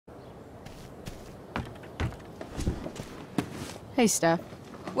Hey, Steph.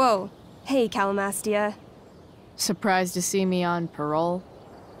 Whoa. Hey, Calamastia. Surprised to see me on parole?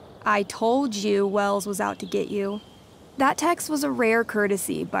 I told you Wells was out to get you. That text was a rare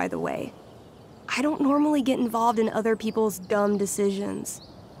courtesy, by the way. I don't normally get involved in other people's dumb decisions.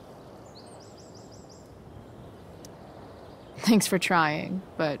 Thanks for trying,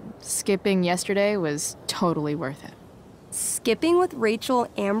 but skipping yesterday was totally worth it. Skipping with Rachel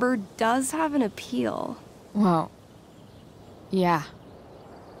Amber does have an appeal. Well, yeah.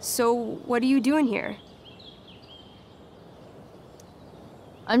 So, what are you doing here?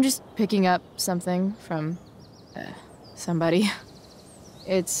 I'm just picking up something from somebody.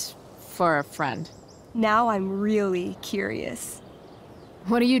 It's for a friend. Now I'm really curious.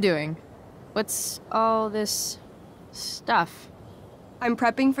 What are you doing? What's all this stuff? I'm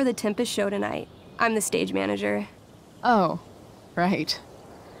prepping for the Tempest show tonight. I'm the stage manager. Oh, right.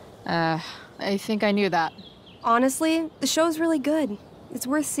 I think I knew that. Honestly, the show's really good. It's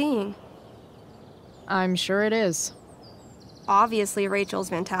worth seeing. I'm sure it is. Obviously, Rachel's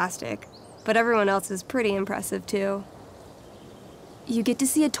fantastic, but everyone else is pretty impressive too. You get to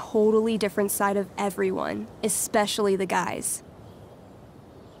see a totally different side of everyone, especially the guys.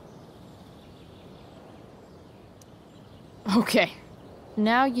 Okay.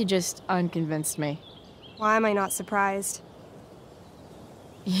 Now you just unconvinced me. Why am I not surprised?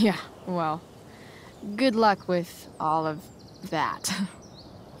 Yeah, well, good luck with all of that.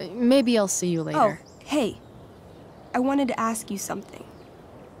 Maybe I'll see you later. Oh, hey. I wanted to ask you something.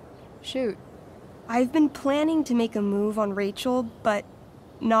 Shoot. I've been planning to make a move on Rachel, but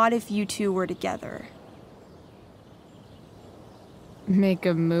not if you two were together. Make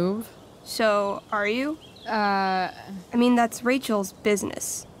a move? So, are you? I mean, that's Rachel's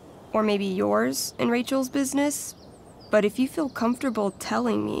business. Or maybe yours and Rachel's business. But if you feel comfortable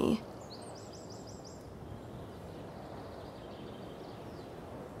telling me...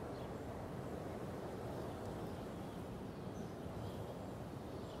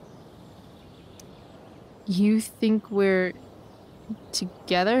 You think we're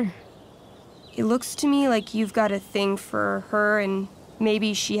together? It looks to me like you've got a thing for her and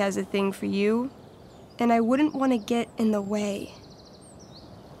maybe she has a thing for you. And I wouldn't want to get in the way.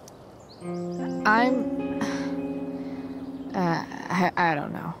 I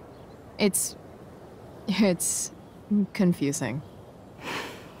don't know. It's confusing.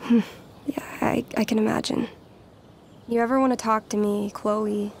 Yeah, I can imagine. You ever want to talk to me,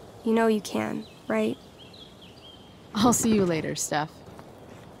 Chloe, you know you can, right? I'll see you later, Steph.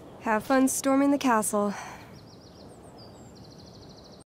 Have fun storming the castle.